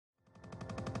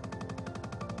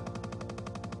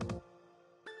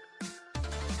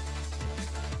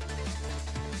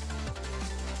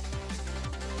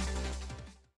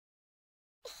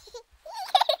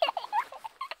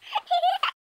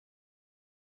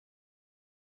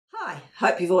Hi,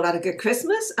 hope you've all had a good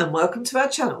Christmas and welcome to our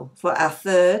channel for our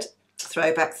third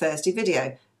Throwback Thursday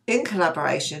video in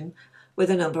collaboration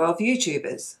with a number of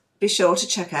YouTubers. Be sure to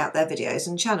check out their videos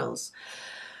and channels.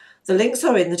 The links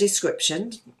are in the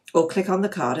description or click on the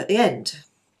card at the end.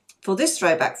 For this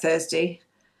Throwback Thursday,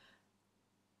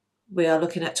 we are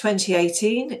looking at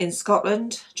 2018 in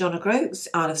Scotland, John of Groats,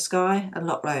 Isle of Skye and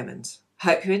Loch Lomond.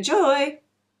 Hope you enjoy!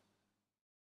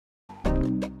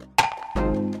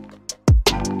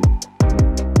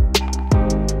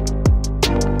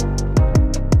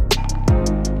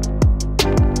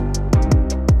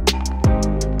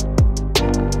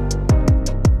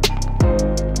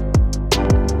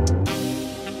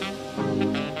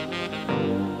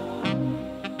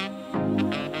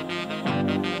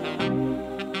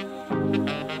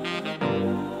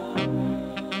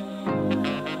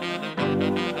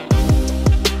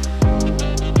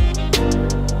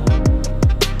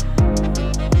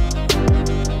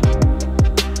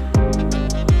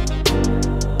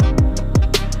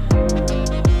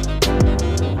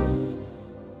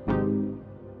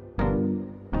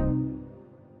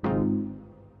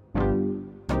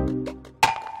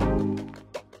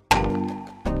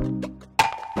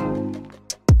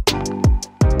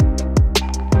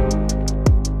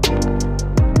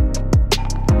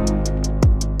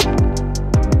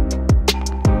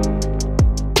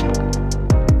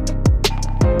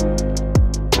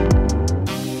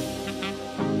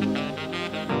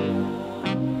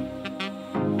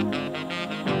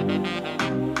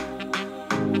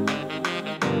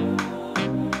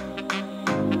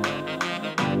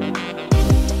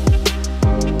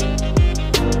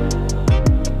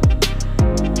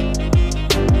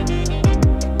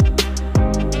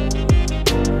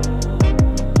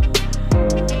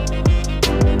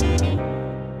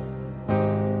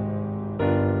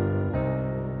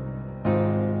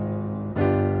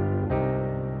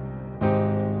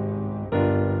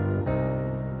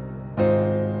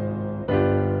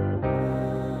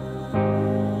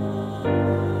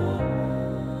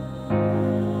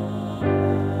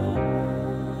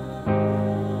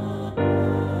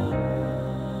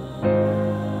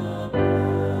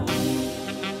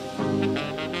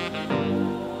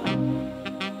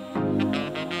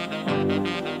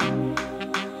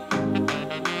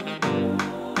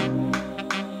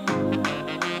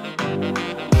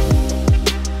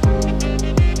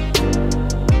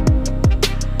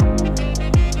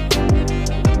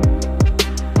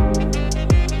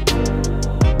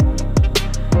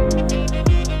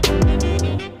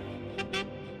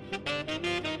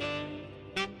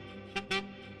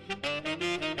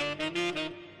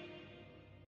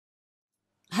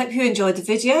 Hope you enjoyed the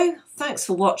video. Thanks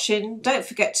for watching. Don't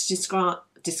forget to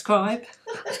describe.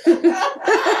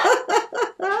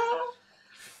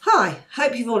 Hi,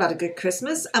 hope you've all had a good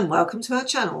Christmas and welcome to our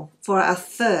channel for our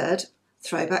third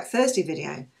Throwback Thursday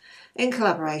video in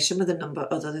collaboration with a number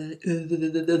of other...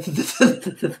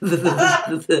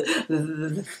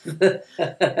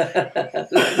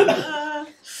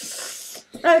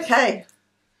 Okay.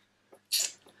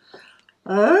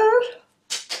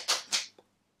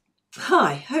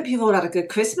 Hi, hope you've all had a good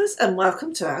Christmas and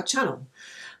welcome to our channel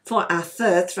for our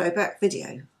third throwback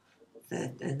video.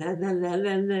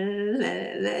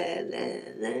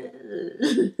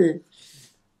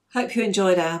 Hope you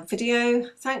enjoyed our video.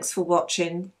 Thanks for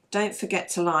watching. Don't forget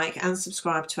to like and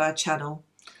subscribe to our channel.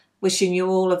 Wishing you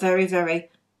all a very, very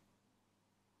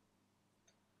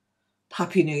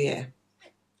Happy New Year.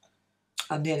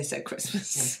 I nearly said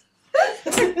Christmas.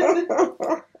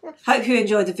 Hope you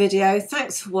enjoyed the video.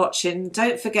 Thanks for watching.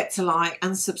 Don't forget to like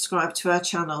and subscribe to our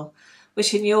channel.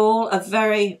 Wishing you all a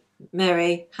very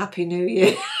merry Happy New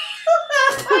Year.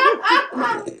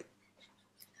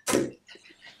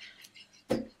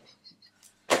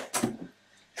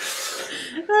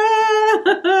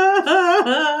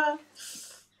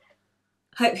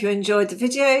 Hope you enjoyed the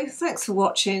video. Thanks for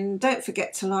watching. Don't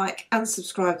forget to like and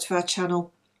subscribe to our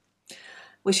channel.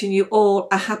 Wishing you all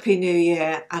a Happy New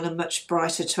Year and a much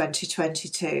brighter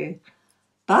 2022.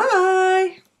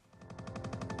 Bye!